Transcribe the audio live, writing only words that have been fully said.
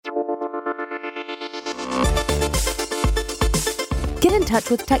Get in touch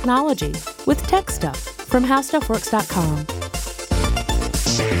with technology with Tech Stuff from HowStuffWorks.com.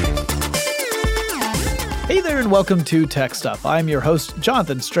 Hey there and welcome to Tech Stuff. I'm your host,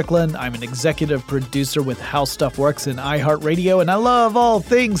 Jonathan Strickland. I'm an executive producer with How Stuff Works in iHeartRadio, and I love all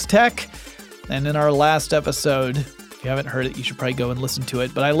things tech. And in our last episode, if you haven't heard it, you should probably go and listen to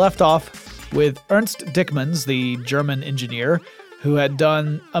it. But I left off with Ernst Dickmanns, the German engineer, who had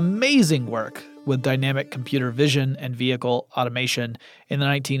done amazing work with dynamic computer vision and vehicle automation in the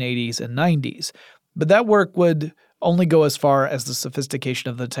 1980s and 90s. But that work would only go as far as the sophistication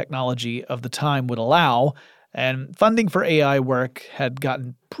of the technology of the time would allow, and funding for AI work had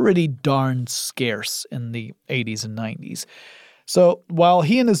gotten pretty darn scarce in the 80s and 90s. So while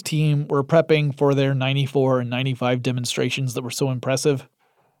he and his team were prepping for their 94 and 95 demonstrations that were so impressive,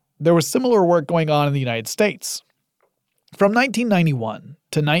 there was similar work going on in the United States. From 1991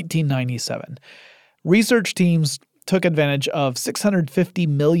 to 1997, research teams took advantage of $650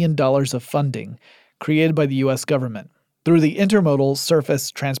 million of funding created by the U.S. government through the Intermodal Surface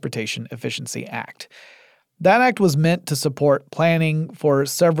Transportation Efficiency Act. That act was meant to support planning for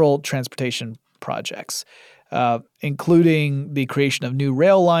several transportation projects, including the creation of new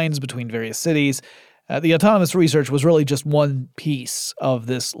rail lines between various cities. The autonomous research was really just one piece of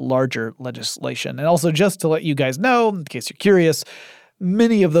this larger legislation. And also, just to let you guys know, in case you're curious,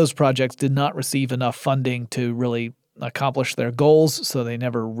 many of those projects did not receive enough funding to really accomplish their goals, so they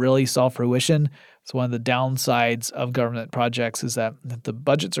never really saw fruition. So one of the downsides of government projects is that if the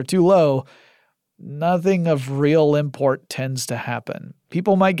budgets are too low, nothing of real import tends to happen.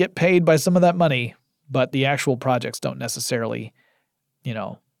 People might get paid by some of that money, but the actual projects don't necessarily,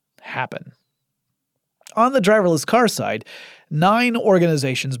 happen. On the driverless car side, 9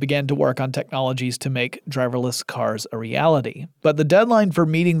 organizations began to work on technologies to make driverless cars a reality. But the deadline for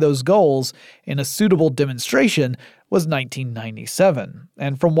meeting those goals in a suitable demonstration was 1997.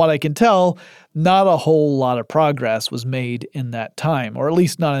 And from what I can tell, not a whole lot of progress was made in that time, or at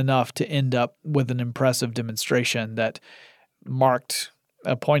least not enough to end up with an impressive demonstration that marked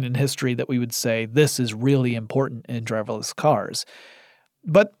a point in history that we would say this is really important in driverless cars.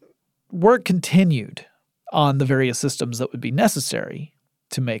 But work continued on the various systems that would be necessary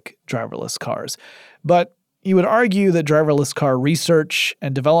to make driverless cars. But you would argue that driverless car research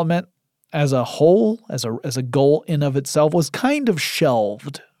and development as a whole, as a goal in of itself, was kind of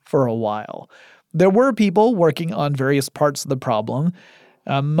shelved for a while. There were people working on various parts of the problem.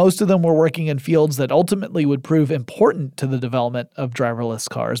 Most of them were working in fields that ultimately would prove important to the development of driverless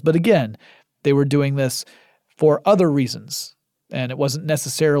cars. But again, they were doing this for other reasons. And it wasn't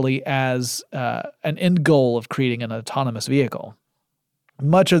necessarily as an end goal of creating an autonomous vehicle.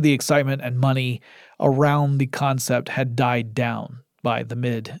 Much of the excitement and money around the concept had died down by the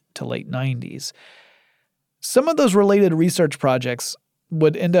mid to late 90s. Some of those related research projects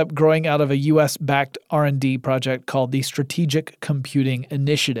would end up growing out of a U.S.-backed R&D project called the Strategic Computing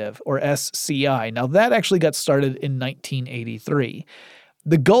Initiative, or SCI. Now, that actually got started in 1983.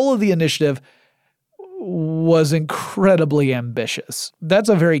 The goal of the initiative was incredibly ambitious. That's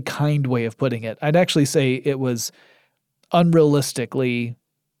a very kind way of putting it. I'd actually say it was unrealistically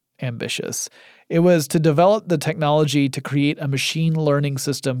ambitious. It was to develop the technology to create a machine learning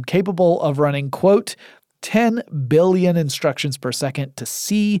system capable of running, quote, 10 billion instructions per second to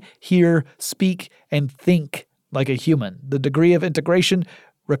see, hear, speak, and think like a human. The degree of integration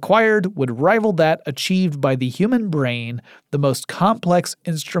required would rival that achieved by the human brain, the most complex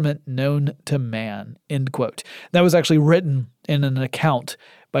instrument known to man, end quote. That was actually written in an account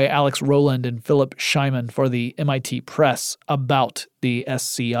by Alex Rowland and Philip Scheiman for the MIT Press about the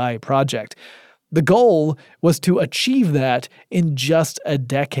SCI project. The goal was to achieve that in just a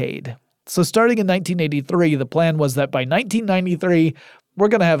decade. So starting in 1983, the plan was that by 1993, we're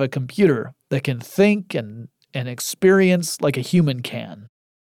going to have a computer that can think and experience like a human can.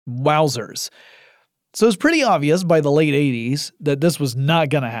 Wowzers. So it's pretty obvious by the late 80s that this was not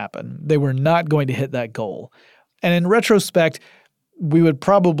going to happen. They were not going to hit that goal. And in retrospect, we would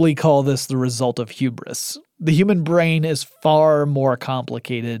probably call this the result of hubris. The human brain is far more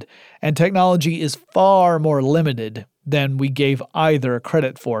complicated, and technology is far more limited than we gave either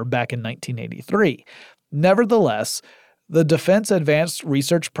credit for back in 1983. Nevertheless, the Defense Advanced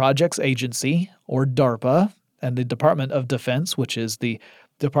Research Projects Agency, or DARPA, and the Department of Defense, which is the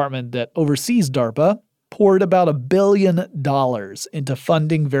department that oversees DARPA, poured about $1 billion into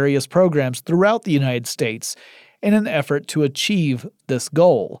funding various programs throughout the United States in an effort to achieve this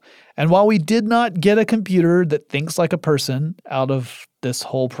goal. And while we did not get a computer that thinks like a person out of this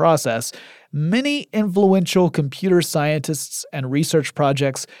whole process, many influential computer scientists and research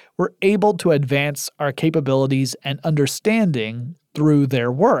projects were able to advance our capabilities and understanding through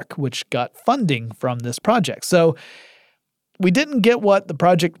their work, which got funding from this project. So we didn't get what the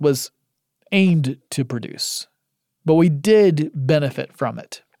project was aimed to produce, but we did benefit from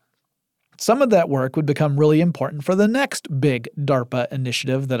it. Some of that work would become really important for the next big DARPA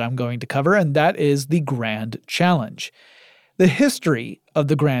initiative that I'm going to cover, and that is the Grand Challenge. The history of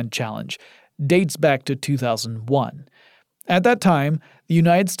the Grand Challenge dates back to 2001. At that time, the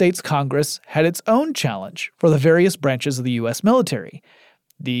United States Congress had its own challenge for the various branches of the U.S. military.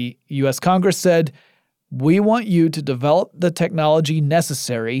 The U.S. Congress said, "We want you to develop the technology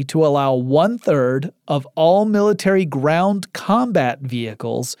necessary to allow 1/3 of all military ground combat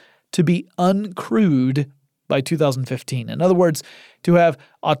vehicles to be uncrewed by 2015. In other words, to have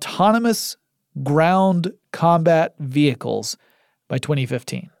autonomous ground combat vehicles by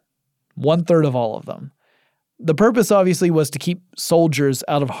 2015. 1/3 of all of them. The purpose obviously was to keep soldiers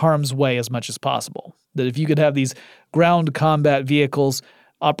out of harm's way as much as possible. That if you could have these ground combat vehicles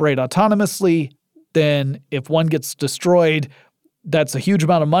operate autonomously, then if one gets destroyed, that's a huge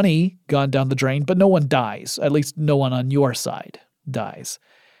amount of money gone down the drain, but no one dies. At least no one on your side dies.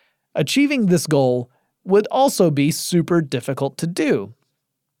 Achieving this goal would also be super difficult to do.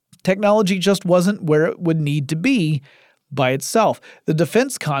 Technology just wasn't where it would need to be by itself. The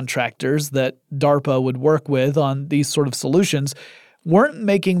defense contractors that DARPA would work with on these sort of solutions weren't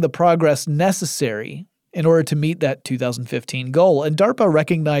making the progress necessary in order to meet that 2015 goal. And DARPA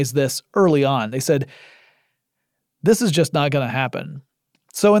recognized this early on. They said, this is just not going to happen.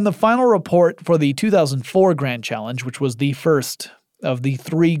 So in the final report for the 2004 Grand Challenge, which was the first of the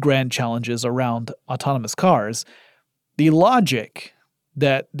 3 Grand Challenges around autonomous cars, the logic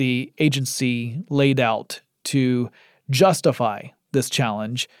that the agency laid out to justify this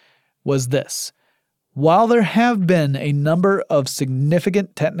challenge was this. While there have been a number of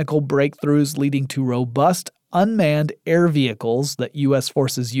significant technical breakthroughs leading to robust unmanned air vehicles that U.S.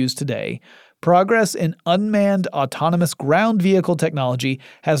 forces use today, progress in unmanned autonomous ground vehicle technology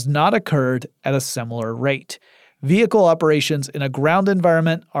has not occurred at a similar rate. Vehicle operations in a ground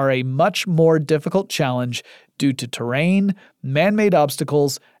environment are a much more difficult challenge due to terrain, man-made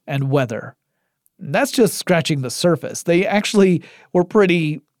obstacles, and weather. And that's just scratching the surface. They actually were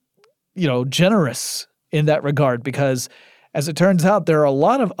pretty, generous in that regard because, as it turns out, there are a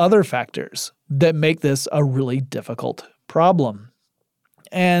lot of other factors that make this a really difficult problem.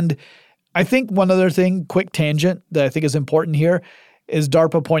 And I think one other thing, quick tangent, that I think is important here is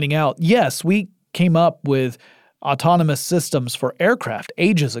DARPA pointing out, yes, we came up with autonomous systems for aircraft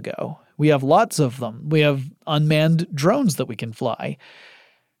ages ago. We have lots of them. We have unmanned drones that we can fly,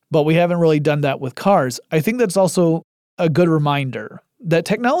 but we haven't really done that with cars. I think that's also a good reminder that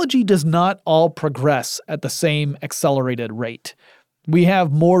technology does not all progress at the same accelerated rate. We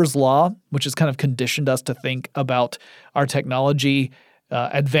have Moore's Law, which has kind of conditioned us to think about our technology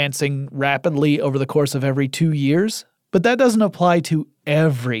advancing rapidly over the course of every 2 years, but that doesn't apply to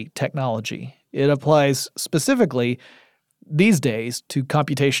every technology. It applies specifically these days to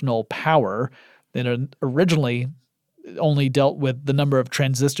computational power that originally only dealt with the number of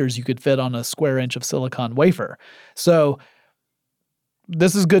transistors you could fit on a square inch of silicon wafer. So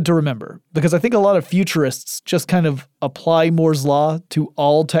this is good to remember because I think a lot of futurists just kind of apply Moore's Law to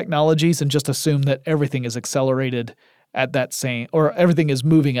all technologies and just assume that everything is accelerated at that same, or everything is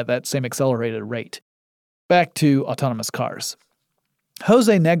moving at that same accelerated rate. Back to autonomous cars.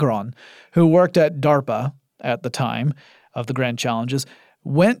 Jose Negron, who worked at DARPA at the time of the Grand Challenges,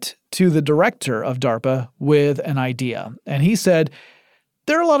 went to the director of DARPA with an idea. And he said,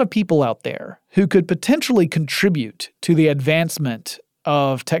 there are a lot of people out there who could potentially contribute to the advancement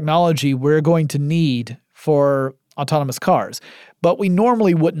of technology we're going to need for autonomous cars, but we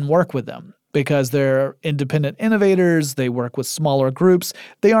normally wouldn't work with them because they're independent innovators, they work with smaller groups,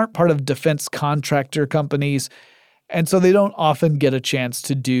 they aren't part of defense contractor companies, and so they don't often get a chance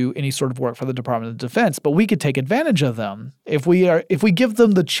to do any sort of work for the Department of Defense. But we could take advantage of them if we give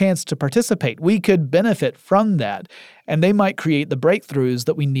them the chance to participate. We could benefit from that, and they might create the breakthroughs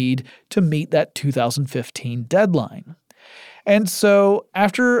that we need to meet that 2015 deadline. And so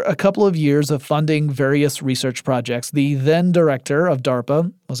after a couple of years of funding various research projects, the then director of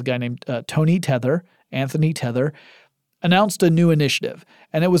DARPA was a guy named Anthony Tether, announced a new initiative,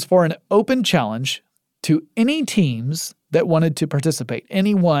 and it was for an open challenge to any teams that wanted to participate.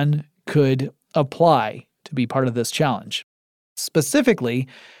 Anyone could apply to be part of this challenge. Specifically,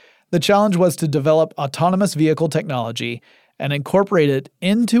 the challenge was to develop autonomous vehicle technology and incorporate it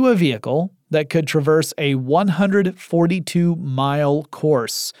into a vehicle that could traverse a 142-mile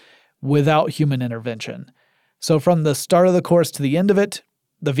course without human intervention. So from the start of the course to the end of it,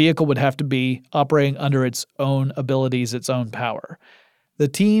 the vehicle would have to be operating under its own abilities, its own power. The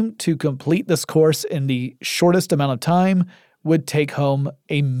team to complete this course in the shortest amount of time would take home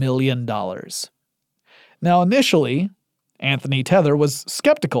 $1 million. Now, initially, Anthony Tether was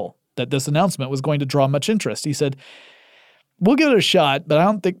skeptical that this announcement was going to draw much interest. He said, "We'll give it a shot, but I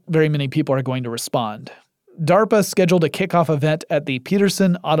don't think very many people are going to respond." DARPA scheduled a kickoff event at the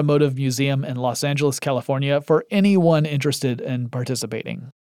Peterson Automotive Museum in Los Angeles, California, for anyone interested in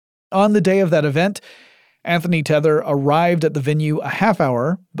participating. On the day of that event, Anthony Tether arrived at the venue a half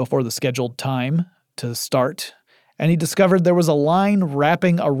hour before the scheduled time to start, and he discovered there was a line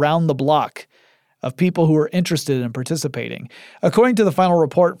wrapping around the block of people who were interested in participating. According to the final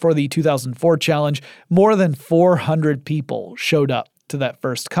report for the 2004 challenge, more than 400 people showed up to that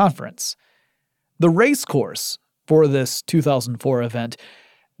first conference. The race course for this 2004 event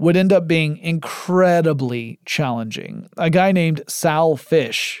would end up being incredibly challenging. A guy named Sal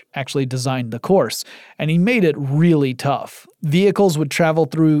Fish actually designed the course, and he made it really tough. Vehicles would travel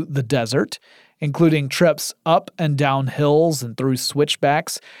through the desert, including trips up and down hills and through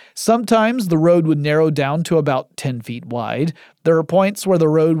switchbacks. Sometimes the road would narrow down to about 10 feet wide. There are points where the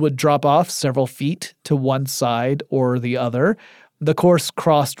road would drop off several feet to one side or the other. The course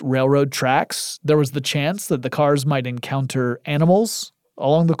crossed railroad tracks. There was the chance that the cars might encounter animals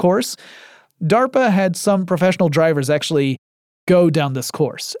along the course. DARPA had some professional drivers actually go down this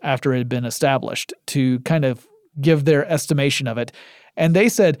course after it had been established to kind of give their estimation of it. And they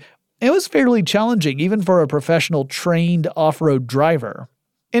said it was fairly challenging even for a professional trained off-road driver.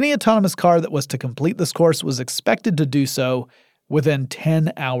 Any autonomous car that was to complete this course was expected to do so within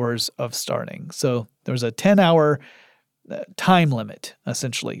 10 hours of starting. So there was a 10-hour time limit,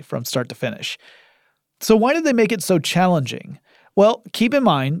 essentially, from start to finish. So why did they make it so challenging? Well, keep in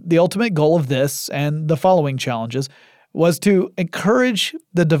mind, the ultimate goal of this and the following challenges was to encourage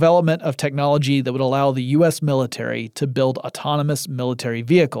the development of technology that would allow the U.S. military to build autonomous military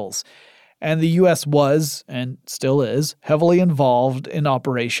vehicles. And the U.S. was, and still is, heavily involved in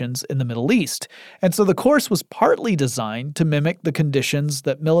operations in the Middle East. And so the course was partly designed to mimic the conditions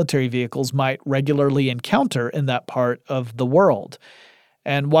that military vehicles might regularly encounter in that part of the world.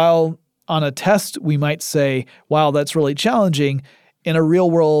 And while on a test we might say, wow, that's really challenging, in a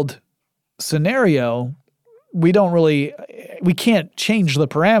real-world scenario, we can't change the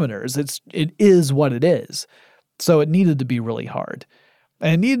parameters. It is what it is. So it needed to be really hard.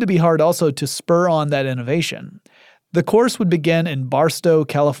 And it needed to be hard also to spur on that innovation. The course would begin in Barstow,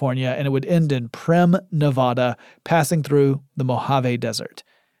 California, and it would end in Primm, Nevada, passing through the Mojave Desert.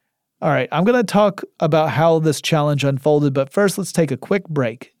 All right, I'm going to talk about how this challenge unfolded, but first let's take a quick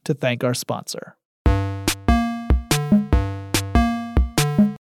break to thank our sponsor.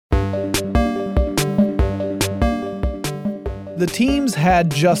 The teams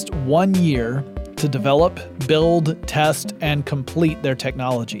had just 1 year to develop, build, test, and complete their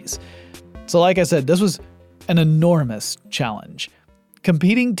technologies. So like I said, this was an enormous challenge.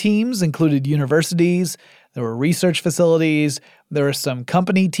 Competing teams included universities, there were research facilities, there were some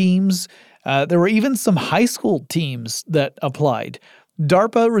company teams, there were even some high school teams that applied.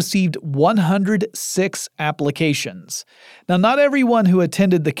 DARPA received 106 applications. Now, not everyone who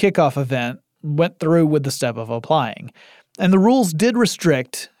attended the kickoff event went through with the step of applying. And the rules did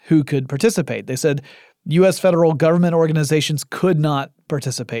restrict who could participate. They said U.S. federal government organizations could not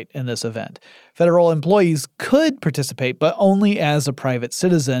participate in this event. Federal employees could participate, but only as a private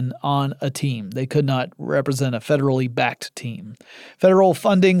citizen on a team. They could not represent a federally backed team. Federal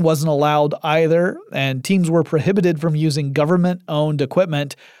funding wasn't allowed either, and teams were prohibited from using government-owned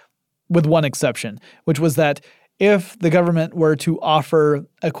equipment with one exception, which was that if the government were to offer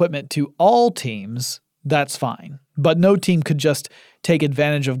equipment to all teams, that's fine. But no team could just take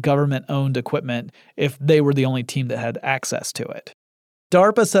advantage of government-owned equipment if they were the only team that had access to it.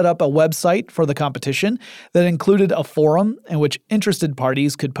 DARPA set up a website for the competition that included a forum in which interested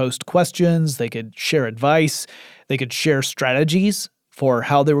parties could post questions, they could share advice, they could share strategies for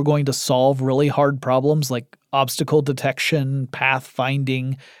how they were going to solve really hard problems like obstacle detection, path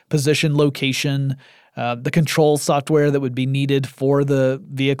finding, position location, the control software that would be needed for the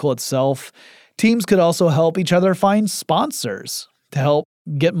vehicle itself. Teams could also help each other find sponsors to help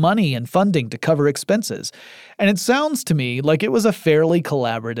get money and funding to cover expenses. And it sounds to me like it was a fairly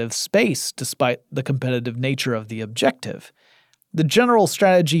collaborative space despite the competitive nature of the objective. The general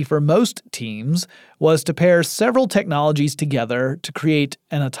strategy for most teams was to pair several technologies together to create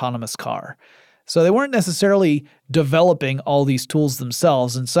an autonomous car. So they weren't necessarily developing all these tools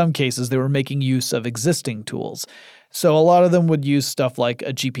themselves. In some cases, they were making use of existing tools. So a lot of them would use stuff like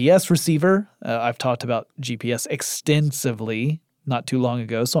a GPS receiver. I've talked about GPS extensively not too long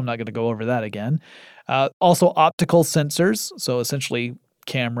ago, so I'm not going to go over that again. Also optical sensors, so essentially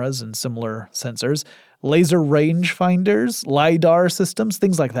cameras and similar sensors, laser rangefinders, LiDAR systems,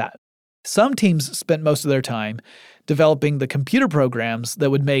 things like that. Some teams spent most of their time developing the computer programs that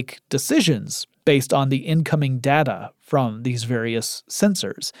would make decisions based on the incoming data from these various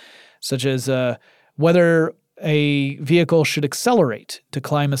sensors, such as whether a vehicle should accelerate to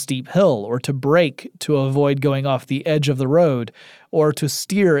climb a steep hill, or to brake to avoid going off the edge of the road, or to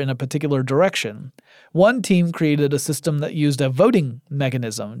steer in a particular direction. One team created a system that used a voting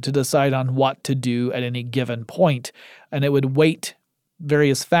mechanism to decide on what to do at any given point, and it would weight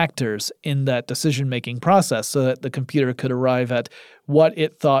various factors in that decision-making process so that the computer could arrive at what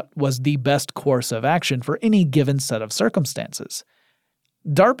it thought was the best course of action for any given set of circumstances.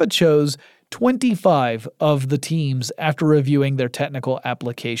 DARPA chose 25 of the teams after reviewing their technical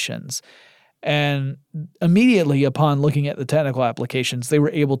applications. And immediately upon looking at the technical applications, they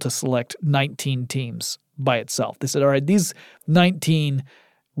were able to select 19 teams by itself. They said, all right, these 19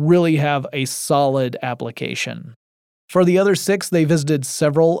 really have a solid application. For the other 6, they visited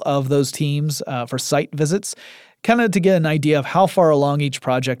several of those teams for site visits, kind of to get an idea of how far along each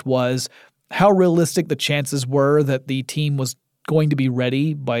project was, how realistic the chances were that the team was going to be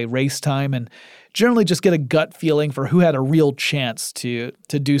ready by race time, and generally just get a gut feeling for who had a real chance to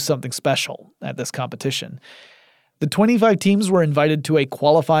do something special at this competition. The 25 teams were invited to a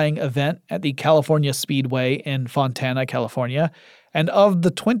qualifying event at the California Speedway in Fontana, California, and of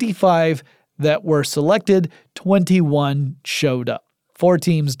the 25 that were selected, 21 showed up. 4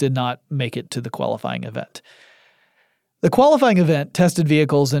 teams did not make it to the qualifying event. The qualifying event tested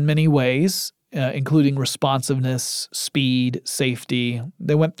vehicles in many ways, including responsiveness, speed, safety.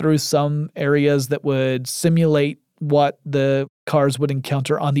 They went through some areas that would simulate what the cars would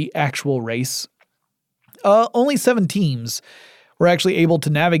encounter on the actual race. Only 7 teams were actually able to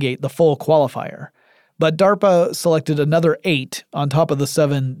navigate the full qualifier, but DARPA selected another 8 on top of the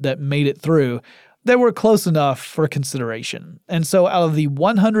 7 that made it through that were close enough for consideration. And so out of the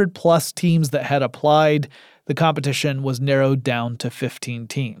 100-plus teams that had applied, the competition was narrowed down to 15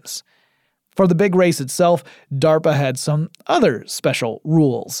 teams. For the big race itself, DARPA had some other special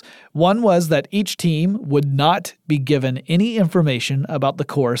rules. One was that each team would not be given any information about the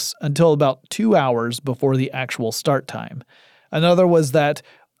course until about 2 hours before the actual start time. Another was that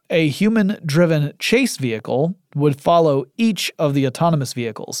a human-driven chase vehicle would follow each of the autonomous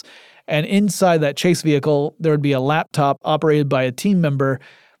vehicles, and inside that chase vehicle, there would be a laptop operated by a team member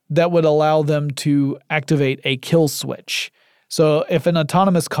that would allow them to activate a kill switch. So if an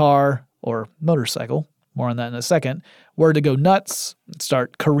autonomous car or motorcycle, more on that in a second, were to go nuts,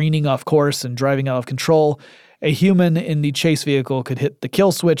 start careening off course and driving out of control, a human in the chase vehicle could hit the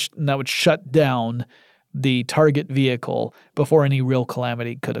kill switch, and that would shut down the target vehicle before any real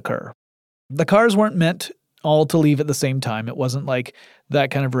calamity could occur. The cars weren't meant all to leave at the same time. It wasn't like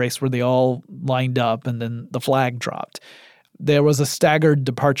that kind of race where they all lined up and then the flag dropped. There was a staggered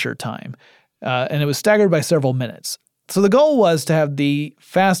departure time, and it was staggered by several minutes. So the goal was to have the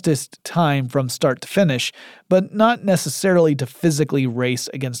fastest time from start to finish, but not necessarily to physically race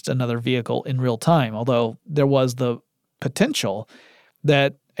against another vehicle in real time, although there was the potential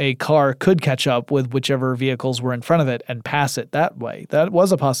that a car could catch up with whichever vehicles were in front of it and pass it that way. That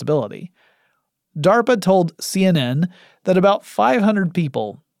was a possibility. DARPA told CNN that about 500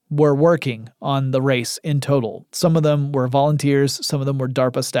 people were working on the race in total. Some of them were volunteers, some of them were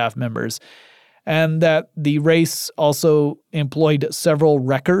DARPA staff members, and that the race also employed several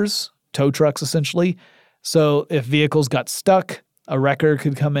wreckers, tow trucks essentially. So if vehicles got stuck, a wrecker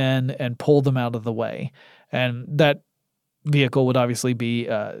could come in and pull them out of the way. And that vehicle would obviously be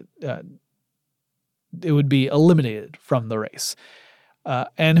it would be eliminated from the race.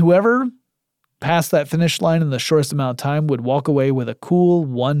 And whoever passed that finish line in the shortest amount of time would walk away with a cool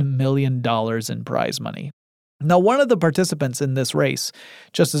 $1 million in prize money. Now, one of the participants in this race,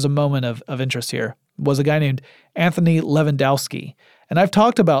 just as a moment of interest here, was a guy named Anthony Lewandowski. And I've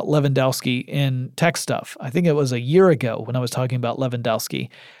talked about Lewandowski in Tech Stuff. I think it was a year ago when I was talking about Lewandowski.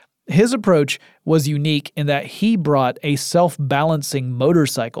 His approach was unique in that he brought a self-balancing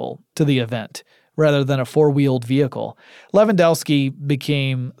motorcycle to the event rather than a four-wheeled vehicle. Lewandowski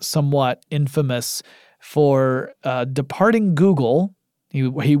became somewhat infamous for departing Google.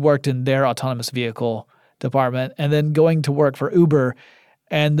 He worked in their autonomous vehicle department and then going to work for Uber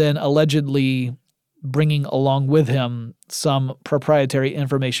and then allegedly bringing along with him some proprietary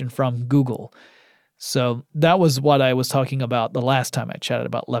information from Google. So that was what I was talking about the last time I chatted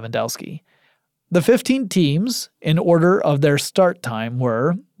about Lewandowski. The 15 teams in order of their start time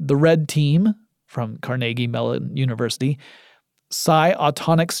were the red team from Carnegie Mellon University, Psi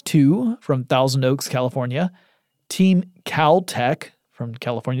Autonics 2 from Thousand Oaks, California, Team Caltech from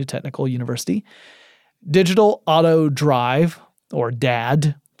California Technical University, Digital Auto Drive, or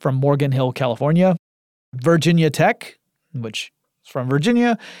DAD, from Morgan Hill, California, Virginia Tech, which is from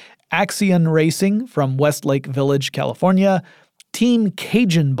Virginia, Axion Racing from Westlake Village, California, Team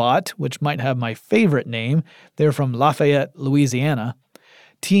CajunBot, which might have my favorite name. They're from Lafayette, Louisiana,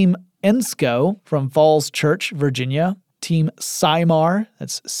 Team ENSCO from Falls Church, Virginia, Team CIMAR,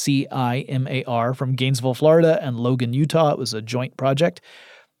 that's CIMAR, from Gainesville, Florida, and Logan, Utah. It was a joint project.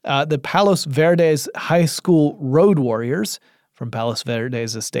 The Palos Verdes High School Road Warriors from Palos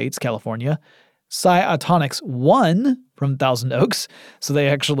Verdes Estates, California. Psi Autonics 1 from Thousand Oaks. So they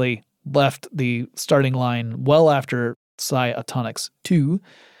actually left the starting line well after Psi Autonics 2.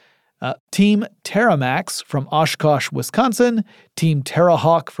 Team Terramax from Oshkosh, Wisconsin, Team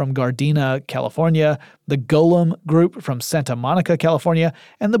Terrahawk from Gardena, California, the Golem Group from Santa Monica, California,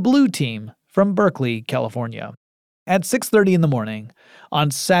 and the Blue Team from Berkeley, California. At 6:30 in the morning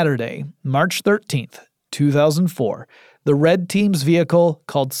on Saturday, March 13th, 2004, the Red Team's vehicle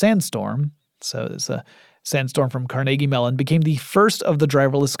called Sandstorm, so it's a Sandstorm from Carnegie Mellon, became the first of the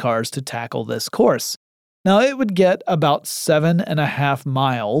driverless cars to tackle this course. Now, it would get about 7.5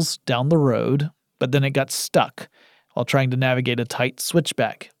 miles down the road, but then it got stuck while trying to navigate a tight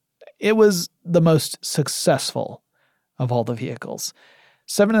switchback. It was the most successful of all the vehicles.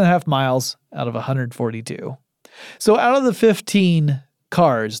 7.5 miles out of 142. So out of the 15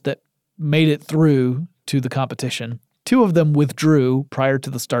 cars that made it through to the competition, 2 of them withdrew prior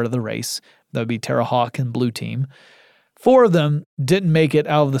to the start of the race. That would be Terrahawk and Blue Team. 4 of them didn't make it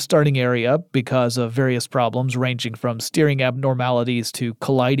out of the starting area because of various problems ranging from steering abnormalities to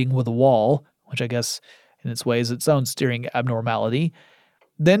colliding with a wall, which I guess in its way is its own steering abnormality.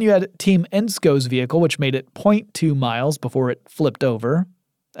 Then you had Team ENSCO's vehicle, which made it 0.2 miles before it flipped over.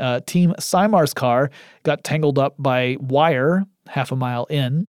 Team CIMAR's car got tangled up by wire half a mile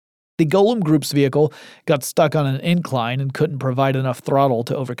in. The Golem Group's vehicle got stuck on an incline and couldn't provide enough throttle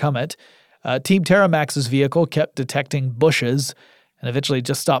to overcome it. Team Terramax's vehicle kept detecting bushes and eventually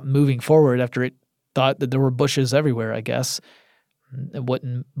just stopped moving forward after it thought that there were bushes everywhere, I guess. It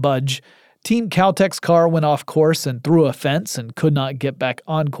wouldn't budge. Team Caltech's car went off course and through a fence and could not get back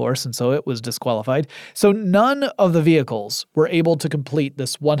on course, and so it was disqualified. So none of the vehicles were able to complete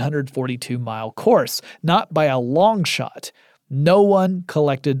this 142-mile course, not by a long shot. No one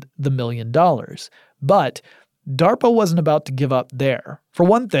collected the $1 million. But DARPA wasn't about to give up there. For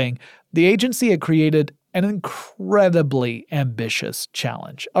one thing, the agency had created an incredibly ambitious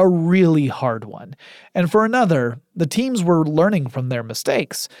challenge, a really hard one. And for another, the teams were learning from their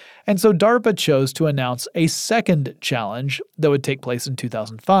mistakes. And so DARPA chose to announce a second challenge that would take place in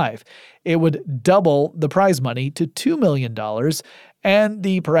 2005. It would double the prize money to $2 million, and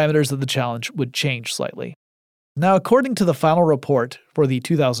the parameters of the challenge would change slightly. Now, according to the final report for the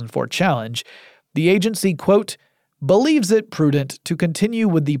 2004 challenge, the agency, quote, believes it prudent to continue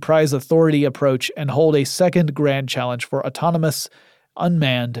with the prize authority approach and hold a second grand challenge for autonomous,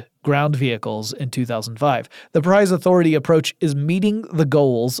 unmanned ground vehicles in 2005. The prize authority approach is meeting the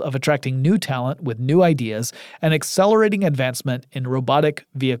goals of attracting new talent with new ideas and accelerating advancement in robotic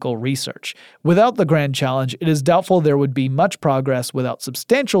vehicle research. Without the grand challenge, it is doubtful there would be much progress without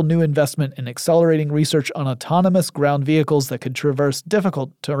substantial new investment in accelerating research on autonomous ground vehicles that could traverse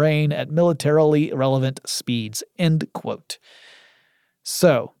difficult terrain at militarily relevant speeds. End quote.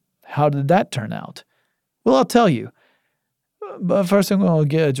 So, how did that turn out? Well, I'll tell you. But first, I'm going to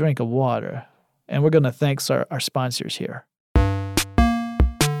get a drink of water, and we're going to thank our sponsors here.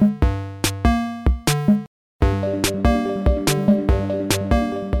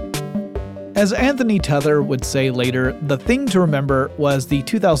 As Anthony Tether would say later, the thing to remember was the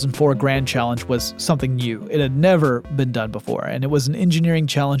 2004 Grand Challenge was something new. It had never been done before, and it was an engineering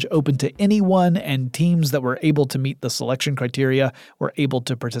challenge open to anyone, and teams that were able to meet the selection criteria were able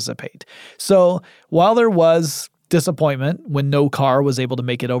to participate. So while there was disappointment when no car was able to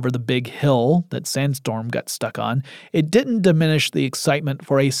make it over the big hill that Sandstorm got stuck on, it didn't diminish the excitement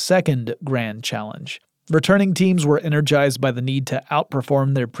for a second grand challenge. Returning teams were energized by the need to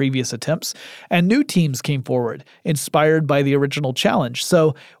outperform their previous attempts, and new teams came forward, inspired by the original challenge.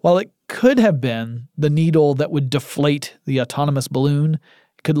 So while it could have been the needle that would deflate the autonomous balloon,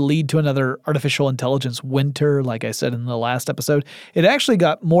 could lead to another artificial intelligence winter, like I said in the last episode, it actually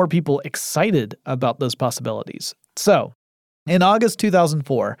got more people excited about those possibilities. So, in August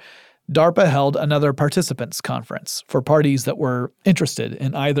 2004, DARPA held another participants conference for parties that were interested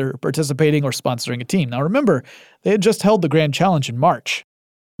in either participating or sponsoring a team. Now remember, they had just held the Grand Challenge in March.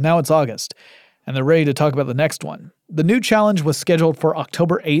 Now it's August. and they're ready to talk about the next one. The new challenge was scheduled for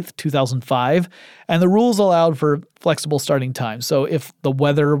October 8th, 2005, and the rules allowed for flexible starting times. So if the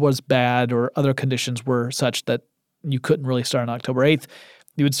weather was bad or other conditions were such that you couldn't really start on October 8th,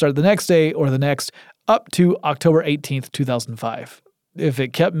 you would start the next day or the next up to October 18th, 2005. If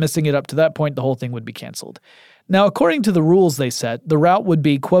it kept missing it up to that point, the whole thing would be canceled. Now, according to the rules they set, the route would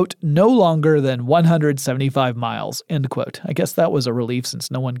be, quote, no longer than 175 miles, end quote. I guess that was a relief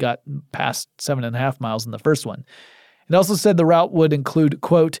since no one got past 7.5 miles in the first one. It also said the route would include,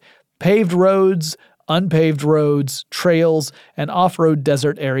 quote, paved roads, unpaved roads, trails, and off-road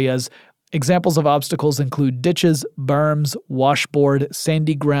desert areas. Examples of obstacles include ditches, berms, washboard,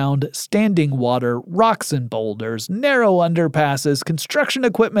 sandy ground, standing water, rocks and boulders, narrow underpasses, construction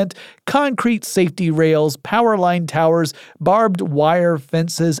equipment, concrete safety rails, power line towers, barbed wire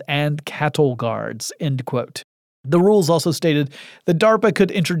fences, and cattle guards, end quote. The rules also stated that DARPA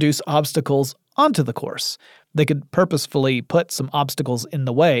could introduce obstacles onto the course. They could purposefully put some obstacles in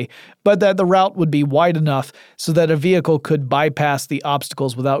the way, but that the route would be wide enough so that a vehicle could bypass the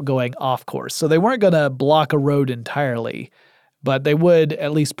obstacles without going off course. So they weren't going to block a road entirely, but they would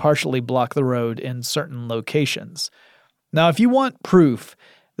at least partially block the road in certain locations. Now, if you want proof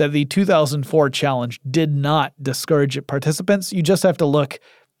that the 2004 challenge did not discourage participants, you just have to look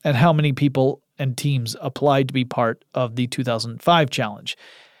at how many people and teams applied to be part of the 2005 challenge.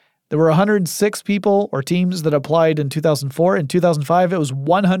 There were 106 people or teams that applied in 2004. In 2005, it was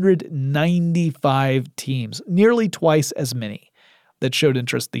 195 teams, nearly twice as many that showed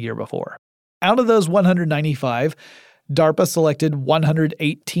interest the year before. Out of those 195, DARPA selected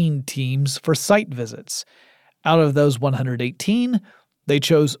 118 teams for site visits. Out of those 118, they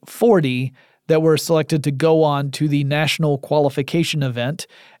chose 40 that were selected to go on to the national qualification event,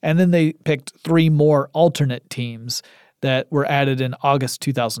 and then they picked 3 more alternate teams that were added in August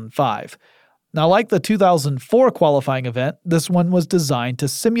 2005. Now, like the 2004 qualifying event, this one was designed to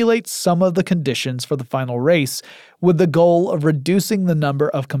simulate some of the conditions for the final race with the goal of reducing the number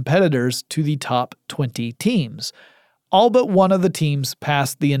of competitors to the top 20 teams. All but one of the teams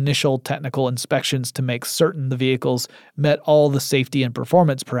passed the initial technical inspections to make certain the vehicles met all the safety and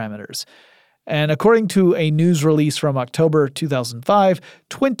performance parameters. And according to a news release from October 2005,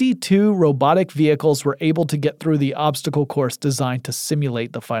 22 robotic vehicles were able to get through the obstacle course designed to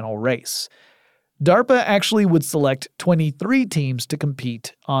simulate the final race. DARPA actually would select 23 teams to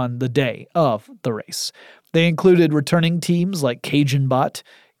compete on the day of the race. They included returning teams like CajunBot,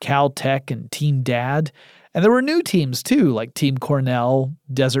 Caltech, and Team Dad. And there were new teams too, like Team Cornell,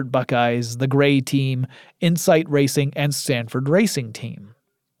 Desert Buckeyes, the Gray Team, Insight Racing, and Stanford Racing Team.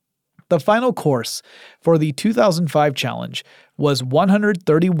 The final course for the 2005 challenge was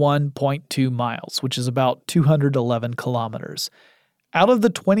 131.2 miles, which is about 211 kilometers. Out of the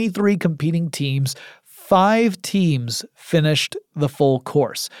 23 competing teams, 5 teams finished the full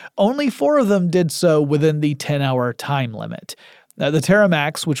course. Only 4 of them did so within the 10-hour time limit. The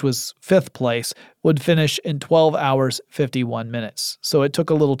Terramax, which was 5th place, would finish in 12 hours, 51 minutes. So it took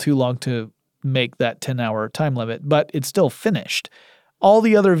a little too long to make that 10-hour time limit, but it still finished. All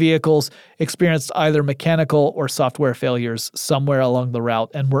the other vehicles experienced either mechanical or software failures somewhere along the route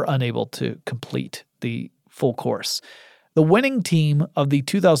and were unable to complete the full course. The winning team of the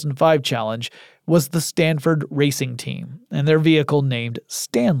 2005 challenge was the Stanford Racing Team, and their vehicle named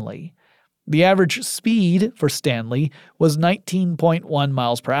Stanley. The average speed for Stanley was 19.1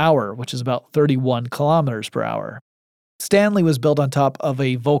 miles per hour, which is about 31 kilometers per hour. Stanley was built on top of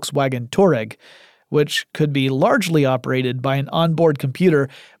a Volkswagen Touareg, which could be largely operated by an onboard computer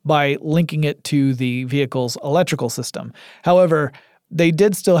by linking it to the vehicle's electrical system. However, they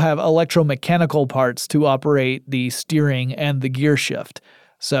did still have electromechanical parts to operate the steering and the gear shift,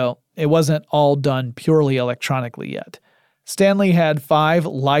 so it wasn't all done purely electronically yet. Stanley had 5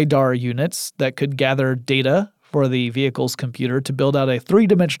 LiDAR units that could gather data for the vehicle's computer to build out a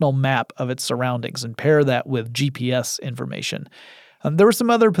 3-dimensional map of its surroundings and pair that with GPS information. There were some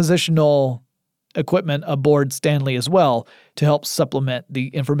other positional equipment aboard Stanley as well to help supplement the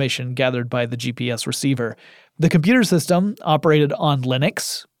information gathered by the GPS receiver. The computer system operated on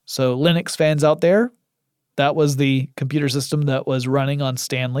Linux, so Linux fans out there, that was the computer system that was running on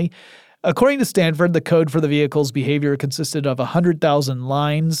Stanley. According to Stanford, the code for the vehicle's behavior consisted of 100,000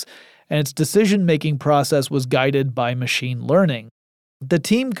 lines, and its decision-making process was guided by machine learning. The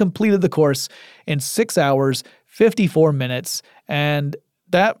team completed the course in 6 hours, 54 minutes, and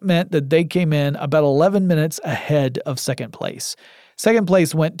that meant that they came in about 11 minutes ahead of second place. Second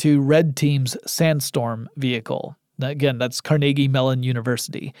place went to Red Team's Sandstorm vehicle. Again, that's Carnegie Mellon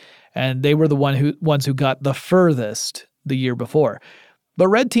University. And they were the ones who got the furthest the year before. But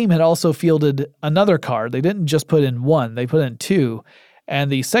Red Team had also fielded another car. They didn't just put in one, they put in two.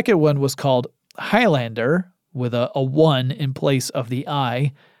 And the second one was called Highlander, with a 1 in place of the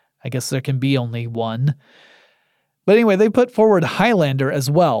I. I guess there can be only one. But anyway, they put forward Highlander as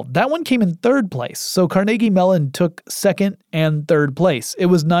well. That one came in third place, so Carnegie Mellon took second and third place. It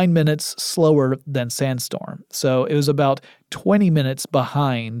was 9 minutes slower than Sandstorm, so it was about 20 minutes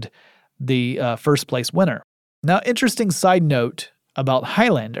behind the first place winner. Now, interesting side note about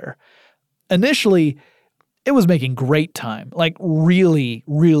Highlander. Initially, it was making great time, like really,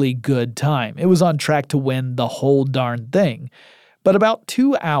 really good time. It was on track to win the whole darn thing. But about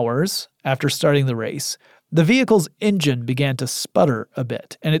 2 hours after starting the race, the vehicle's engine began to sputter a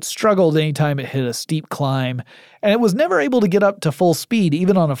bit, and it struggled anytime it hit a steep climb, and it was never able to get up to full speed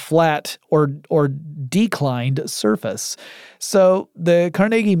even on a flat or declined surface. So the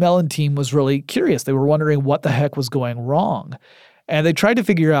Carnegie Mellon team was really curious. They were wondering what the heck was going wrong. And they tried to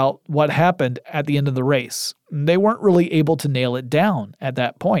figure out what happened at the end of the race. They weren't really able to nail it down at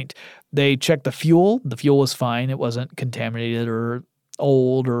that point. They checked the fuel. The fuel was fine. It wasn't contaminated or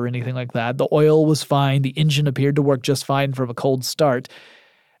old or anything like that. The oil was fine. The engine appeared to work just fine from a cold start.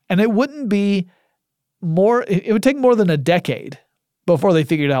 And it would take more than a decade before they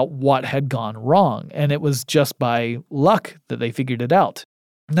figured out what had gone wrong. And it was just by luck that they figured it out.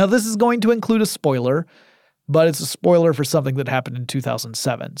 Now, this is going to include a spoiler, but it's a spoiler for something that happened in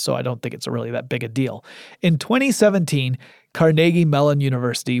 2007, so I don't think it's really that big a deal. In 2017, Carnegie Mellon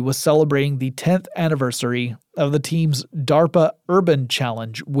University was celebrating the 10th anniversary of the team's DARPA Urban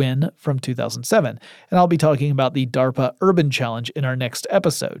Challenge win from 2007, and I'll be talking about the DARPA Urban Challenge in our next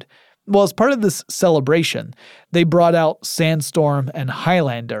episode. Well, as part of this celebration, they brought out Sandstorm and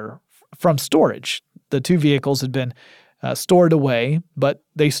Highlander from storage. The two vehicles had been stored away, but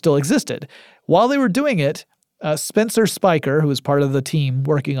they still existed. While they were doing it, Spencer Spiker, who was part of the team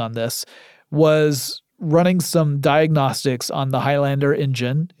working on this, was running some diagnostics on the Highlander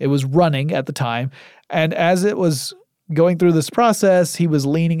engine. It was running at the time, and as it was going through this process, he was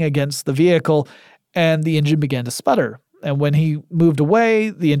leaning against the vehicle, and the engine began to sputter. And when he moved away,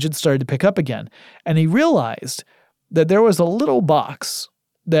 the engine started to pick up again. And he realized that there was a little box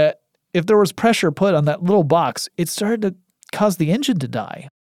that if there was pressure put on that little box, it started to cause the engine to die.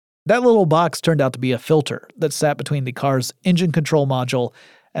 That little box turned out to be a filter that sat between the car's engine control module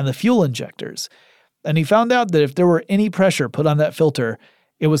and the fuel injectors. And he found out that if there were any pressure put on that filter,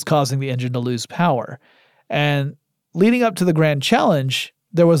 it was causing the engine to lose power. And leading up to the Grand Challenge,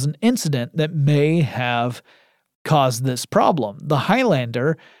 there was an incident that may have caused this problem. The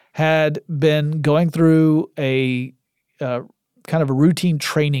Highlander had been going through a kind of a routine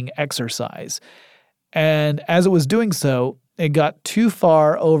training exercise. And as it was doing so, it got too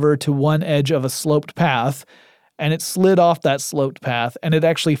far over to one edge of a sloped path, and it slid off that sloped path, and it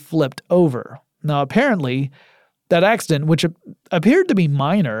actually flipped over. Now, apparently, that accident, which appeared to be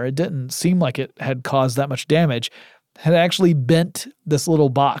minor, it didn't seem like it had caused that much damage, had actually bent this little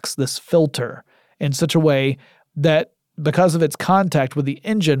box, this filter, in such a way that because of its contact with the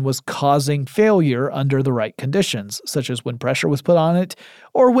engine was causing failure under the right conditions, such as when pressure was put on it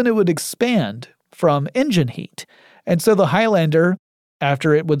or when it would expand from engine heat. And so the Highlander,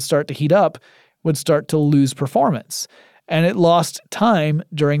 after it would start to heat up, would start to lose performance. And it lost time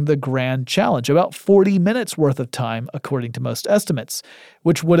during the Grand Challenge, about 40 minutes worth of time, according to most estimates,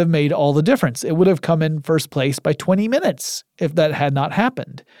 which would have made all the difference. It would have come in first place by 20 minutes if that had not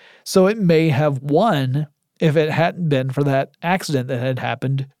happened. So it may have won if it hadn't been for that accident that had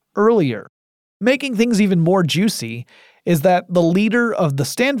happened earlier. Making things even more juicy is that the leader of the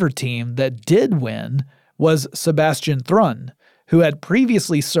Stanford team that did win was Sebastian Thrun, who had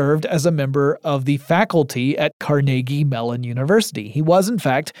previously served as a member of the faculty at Carnegie Mellon University. He was, in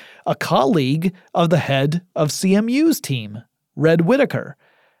fact, a colleague of the head of CMU's team, Red Whitaker.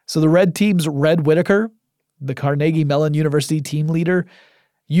 So the Red team's Red Whitaker, the Carnegie Mellon University team leader,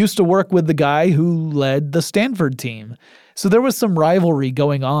 used to work with the guy who led the Stanford team. So there was some rivalry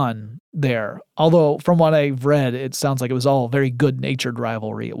going on there. Although from what I've read, it sounds like it was all very good-natured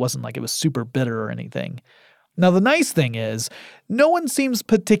rivalry. It wasn't like it was super bitter or anything. Now, the nice thing is, no one seems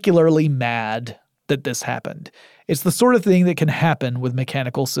particularly mad that this happened. It's the sort of thing that can happen with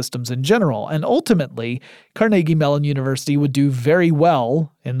mechanical systems in general, and ultimately, Carnegie Mellon University would do very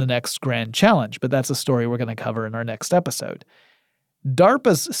well in the next Grand Challenge, but that's a story we're going to cover in our next episode.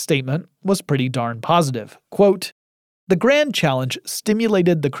 DARPA's statement was pretty darn positive. Quote, "The Grand Challenge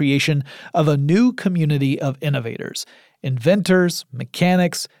stimulated the creation of a new community of innovators, inventors,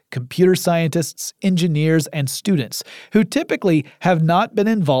 mechanics, computer scientists, engineers, and students who typically have not been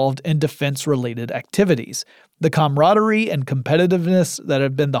involved in defense-related activities. The camaraderie and competitiveness that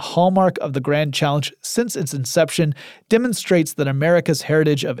have been the hallmark of the Grand Challenge since its inception demonstrates that America's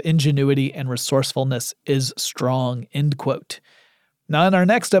heritage of ingenuity and resourcefulness is strong, end quote. Now, in our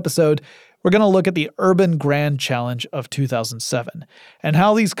next episode, we're going to look at the Urban Grand Challenge of 2007 and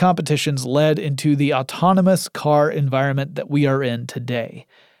how these competitions led into the autonomous car environment that we are in today.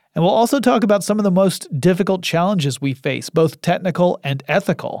 And we'll also talk about some of the most difficult challenges we face, both technical and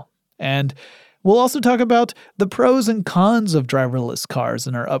ethical. And we'll also talk about the pros and cons of driverless cars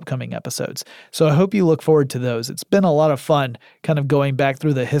in our upcoming episodes. So I hope you look forward to those. It's been a lot of fun kind of going back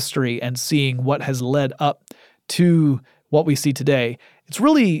through the history and seeing what has led up to what we see today. It's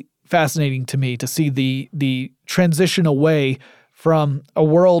really fascinating to me to see the transition away from a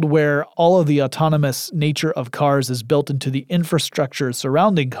world where all of the autonomous nature of cars is built into the infrastructure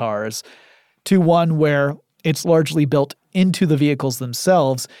surrounding cars to one where it's largely built into the vehicles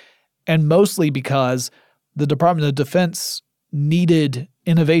themselves, and mostly because the Department of Defense needed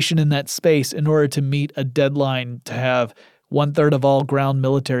innovation in that space in order to meet a deadline to have 1/3 of all ground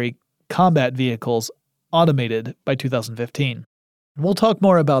military combat vehicles automated by 2015. We'll talk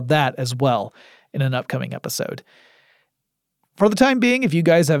more about that as well in an upcoming episode. For the time being, if you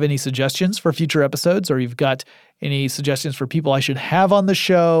guys have any suggestions for future episodes, or you've got any suggestions for people I should have on the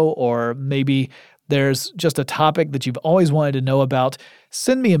show, or maybe there's just a topic that you've always wanted to know about,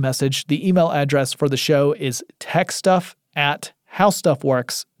 send me a message. The email address for the show is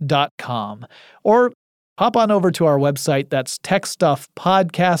techstuff@howstuffworks.com. Or hop on over to our website. That's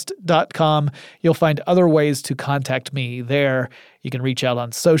techstuffpodcast.com. You'll find other ways to contact me there. You can reach out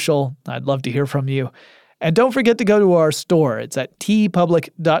on social. I'd love to hear from you. And don't forget to go to our store. It's at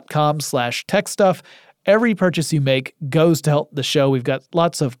tpublic.com/techstuff. Every purchase you make goes to help the show. We've got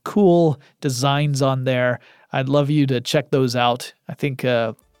lots of cool designs on there. I'd love you to check those out. I think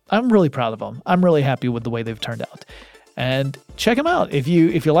I'm really proud of them. I'm really happy with the way they've turned out. And check them out. If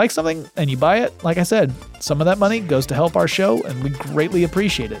you like something and you buy it, like I said, some of that money goes to help our show, and we greatly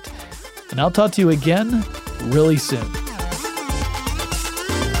appreciate it. And I'll talk to you again really soon.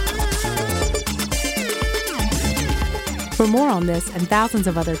 For more on this and thousands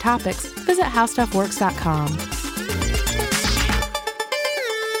of other topics, visit howstuffworks.com.